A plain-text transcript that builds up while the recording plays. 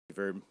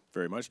Very,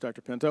 very much,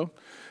 Dr. Pinto.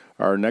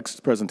 Our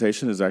next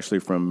presentation is actually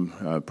from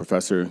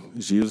Professor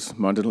Gilles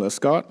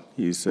Montalescot.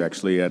 He's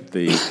actually at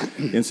the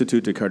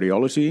Institute de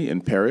Cardiology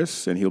in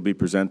Paris, and he'll be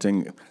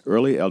presenting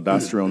early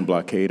aldosterone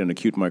blockade and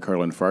acute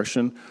myocardial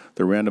infarction,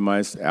 the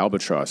randomized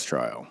ALBATROSS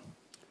trial.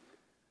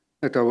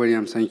 Dr.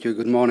 Williams, thank you.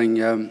 Good morning.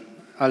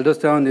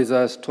 Aldosterone is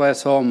a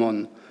stress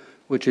hormone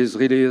which is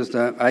released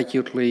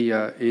acutely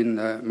in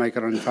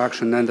myocardial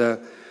infarction, and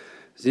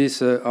this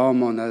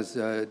hormone has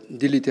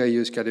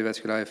deleterious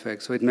cardiovascular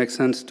effects, so it makes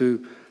sense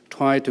to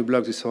try to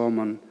block this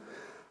hormone.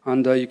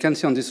 And you can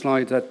see on this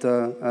slide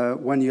that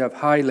when you have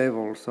high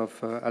levels of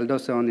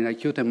aldosterone in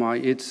acute MI,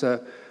 it's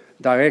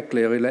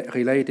directly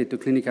related to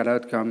clinical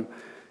outcome,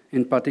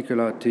 in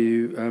particular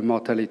to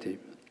mortality.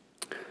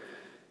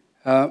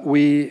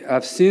 We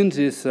have seen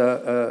this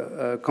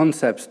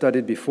concept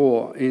studied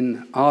before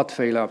in heart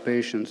failure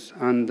patients,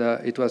 and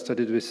it was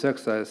studied with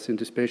success in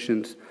these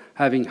patients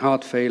having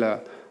heart failure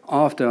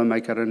after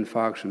myocardial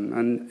infarction.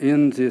 And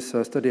in this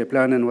study,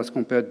 eplerenone was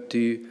compared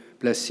to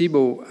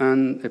placebo,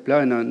 and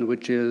eplerenone,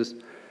 which is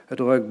a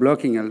drug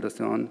blocking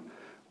aldosterone,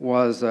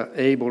 was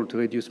able to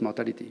reduce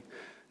mortality.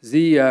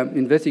 The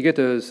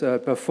investigators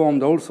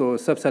performed also a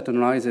subset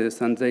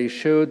analysis, and they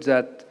showed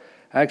that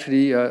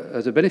actually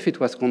the benefit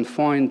was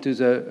confined to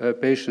the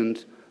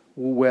patients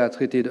who were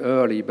treated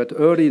early, but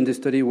early in the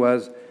study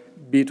was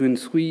between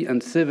 3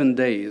 and 7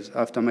 days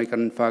after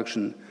myocardial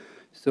infarction.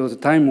 So the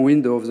time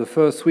window of the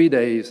first 3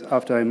 days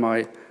after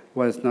MI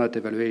was not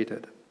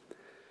evaluated.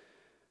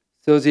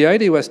 So the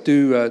idea was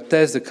to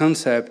test the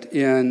concept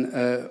in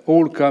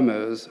all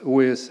comers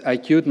with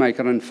acute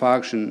myocardial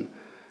infarction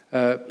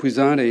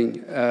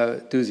presenting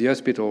to the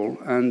hospital,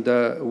 and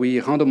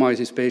we randomized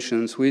these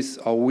patients with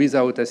or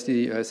without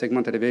ST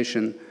segment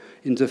elevation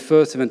in the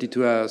first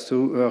 72 hours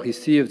to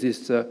receive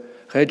this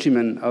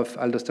regimen of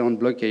aldosterone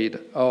blockade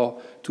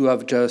or to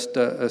have just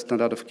a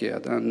standard of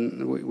care.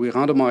 And we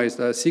randomized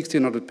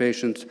 1,600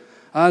 patients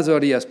as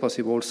early as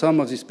possible, some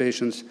of these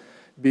patients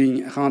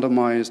being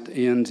randomized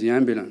in the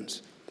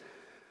ambulance.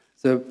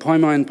 The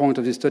primary endpoint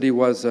of this study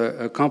was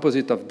a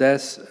composite of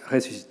deaths,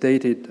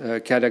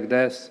 resuscitated cardiac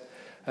deaths,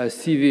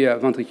 severe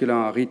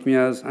ventricular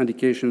arrhythmias,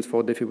 indications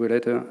for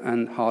defibrillator,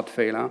 and heart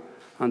failure,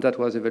 and that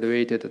was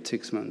evaluated at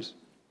 6 months.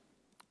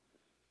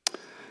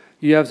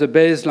 You have the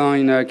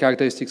baseline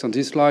characteristics on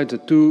this slide. The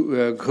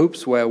two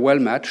groups were well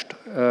matched.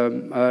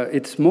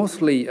 It's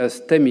mostly a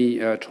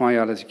STEMI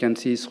trial, as you can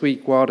see.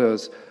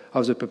 3/4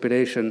 of the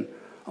population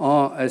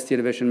are ST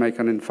elevation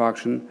myocardial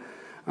infarction,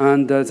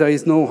 and there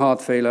is no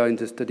heart failure in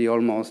the study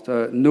almost.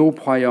 No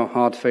prior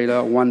heart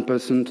failure,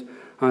 1%.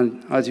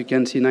 And as you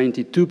can see,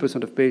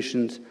 92% of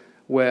patients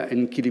were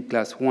in KILIP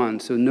class 1,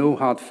 so no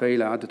heart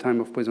failure at the time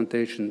of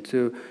presentation.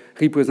 So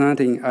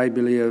representing, I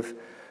believe,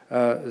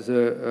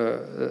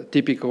 the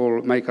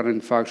typical myocardial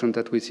infarction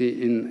that we see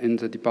in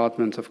the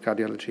departments of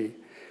cardiology.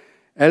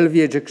 LV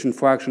ejection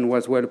fraction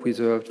was well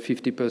preserved,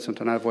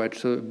 50% on average,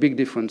 so a big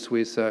difference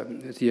with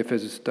the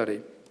EFS study.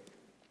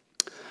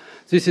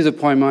 This is a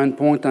primary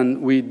endpoint,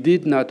 and we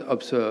did not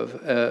observe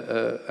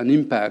an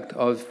impact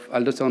of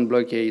aldosterone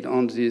blockade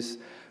on this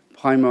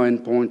primary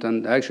endpoint,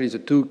 and actually the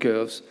two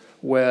curves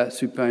were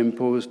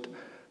superimposed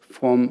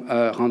from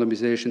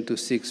randomization to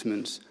 6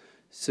 months.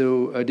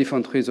 So a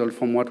different result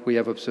from what we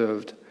have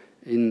observed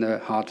in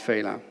heart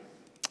failure.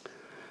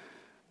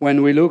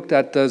 When we looked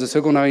at the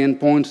secondary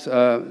endpoints,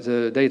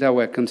 the data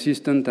were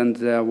consistent, and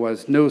there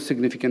was no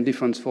significant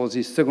difference for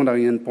these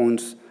secondary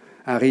endpoints: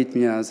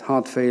 arrhythmias,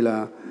 heart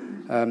failure,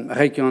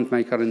 recurrent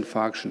myocardial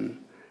infarction.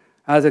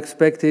 As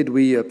expected,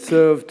 we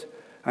observed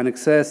an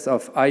excess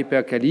of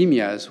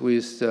hyperkalemias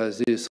with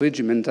this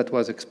regimen. That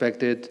was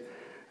expected,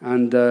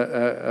 and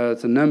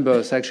the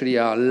numbers actually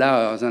are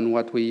lower than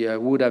what we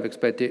would have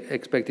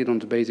expected on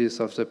the basis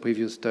of the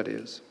previous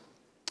studies.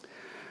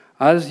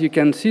 As you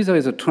can see, there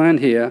is a trend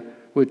here,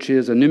 which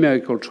is a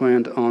numerical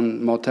trend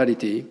on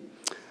mortality,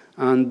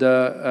 and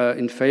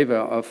in favor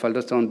of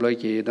aldosterone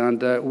blockade.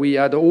 And we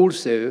had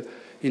also,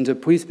 in the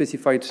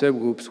pre-specified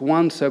subgroups,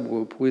 one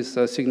subgroup with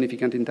a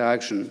significant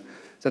interaction.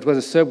 That was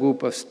a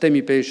subgroup of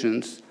STEMI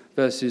patients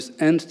versus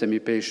NSTEMI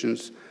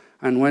patients.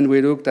 And when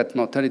we looked at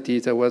mortality,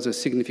 there was a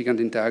significant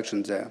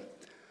interaction there.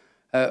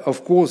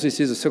 Of course, this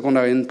is a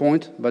secondary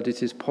endpoint, but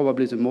it is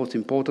probably the most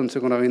important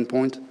secondary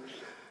endpoint.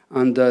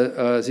 And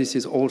this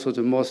is also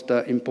the most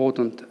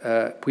important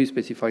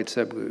pre-specified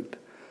subgroup.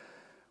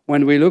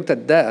 When we looked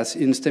at deaths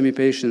in STEMI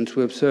patients,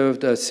 we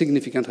observed a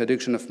significant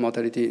reduction of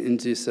mortality in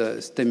this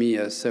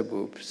STEMI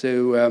subgroup.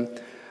 So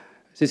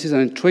this is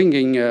an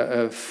intriguing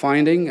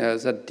finding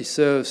that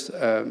deserves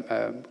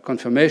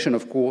confirmation,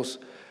 of course.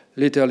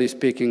 Literally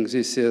speaking,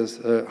 this is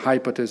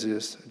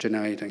hypothesis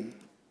generating.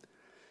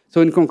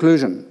 So in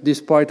conclusion,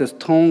 despite a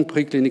strong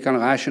preclinical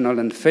rationale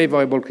and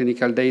favorable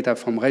clinical data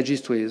from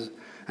registries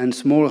and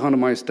small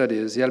randomized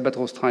studies, the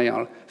ALBATROSS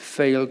trial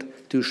failed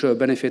to show a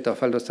benefit of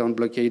aldosterone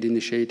blockade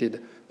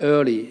initiated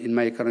early in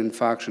myocardial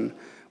infarction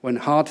when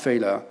heart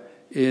failure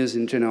is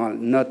in general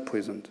not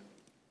present.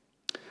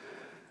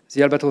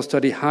 The ALBATROSS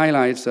study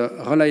highlights the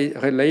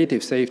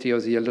relative safety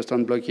of the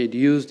aldosterone blockade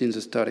used in the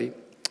study.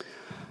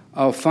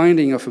 Our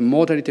finding of a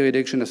mortality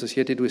reduction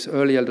associated with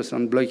early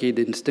aldosterone blockade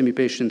in STEMI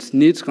patients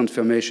needs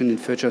confirmation in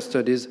future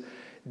studies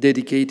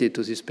dedicated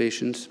to these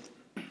patients.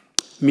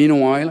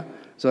 Meanwhile,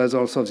 the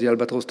results of the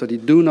ALBATROSS study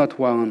do not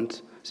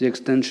warrant the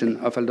extension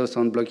of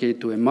aldosterone blockade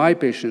to MI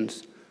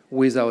patients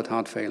without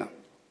heart failure.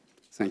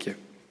 Thank you.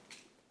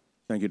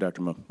 Thank you,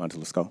 Dr.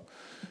 Montalescot.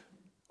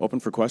 Open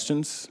for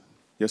questions.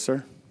 Yes,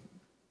 sir?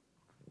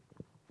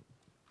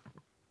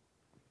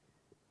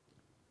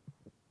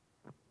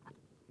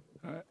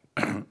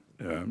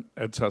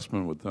 Ed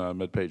Sussman with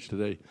MedPage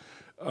Today.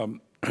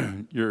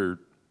 Your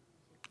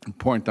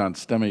point on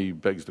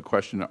STEMI begs the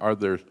question, are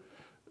there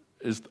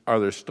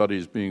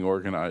studies being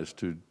organized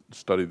to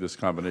study this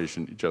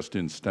combination just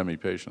in STEMI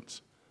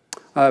patients?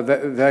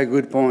 Very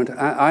good point.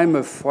 I'm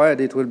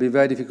afraid it will be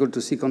very difficult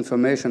to see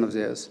confirmation of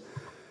this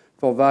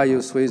for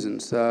various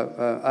reasons.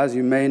 As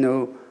you may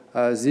know,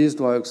 these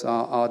drugs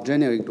are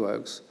generic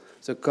drugs.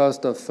 The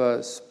cost of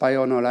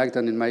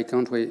spironolactone in my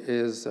country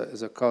is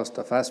the cost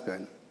of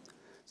aspirin.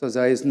 So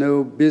there is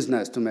no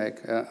business to make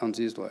on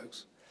these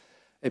drugs.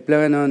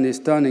 Eplerenone is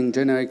turning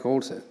generic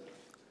also.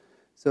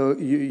 So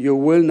you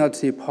will not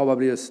see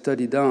probably a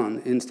study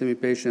done in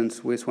STEMI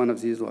patients with one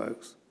of these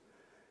drugs.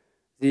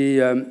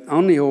 The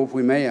only hope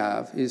we may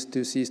have is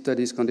to see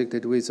studies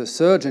conducted with the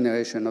third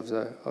generation of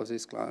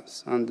this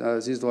class. And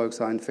these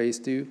drugs are in phase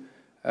 2.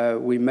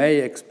 We may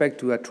expect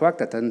to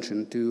attract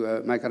attention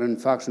to myocardial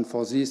infarction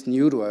for these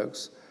new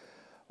drugs,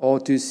 or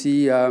to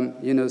see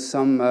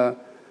some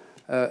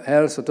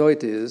health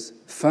authorities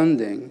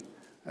funding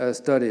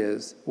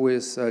studies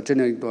with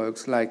generic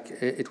drugs like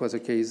it was the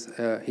case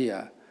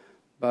here.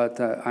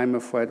 But I'm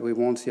afraid we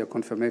won't see a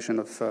confirmation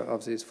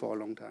of this for a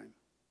long time.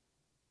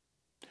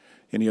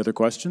 Any other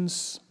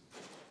questions?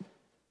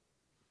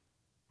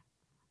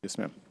 Yes,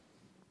 ma'am.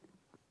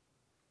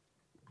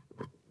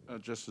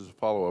 Just as a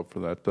follow-up for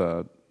that,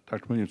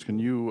 Dr. Williams, can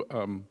you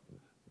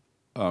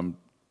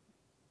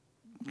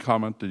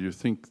comment, do you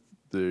think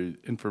the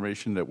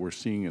information that we're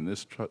seeing in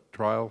this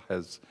trial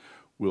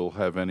will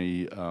have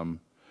any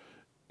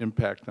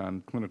impact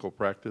on clinical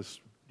practice?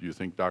 Do you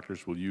think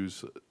doctors will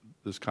use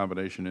this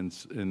combination in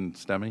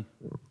STEMI?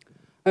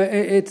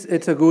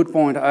 It's a good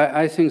point.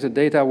 I think the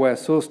data were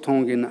so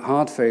strong in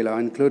heart failure,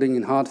 including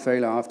in heart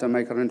failure after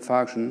myocardial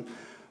infarction.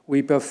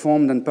 We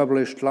performed and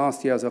published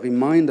last year as a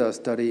reminder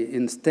study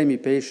in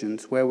STEMI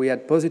patients where we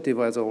had positive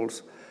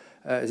results.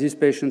 These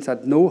patients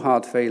had no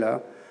heart failure,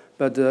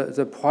 but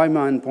the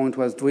primary endpoint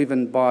was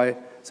driven by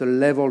the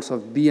levels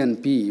of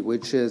BNP,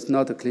 which is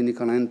not a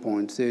clinical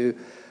endpoint. So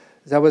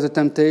there was a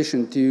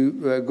temptation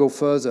to go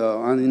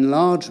further and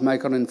enlarge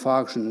myocardial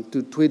infarction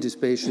to treat these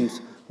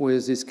patients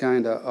with this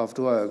kind of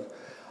drug.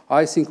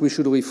 I think we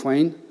should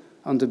refrain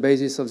on the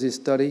basis of this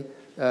study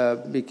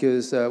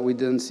because we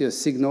didn't see a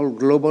signal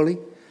globally.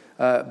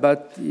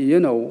 But,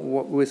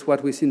 with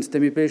what we see in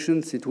STEMI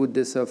patients, it would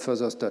deserve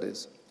further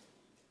studies.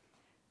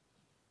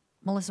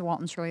 Melissa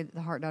Walton, Shirley,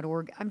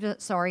 theheart.org. I'm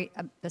just sorry,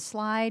 the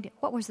slide,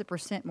 what was the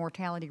 %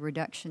 mortality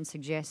reduction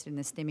suggested in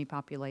the STEMI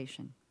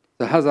population?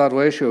 The hazard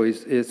ratio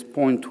is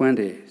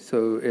 0.20,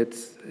 so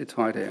it's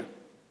right here.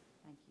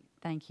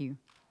 Thank you.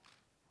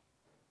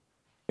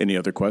 Any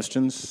other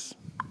questions?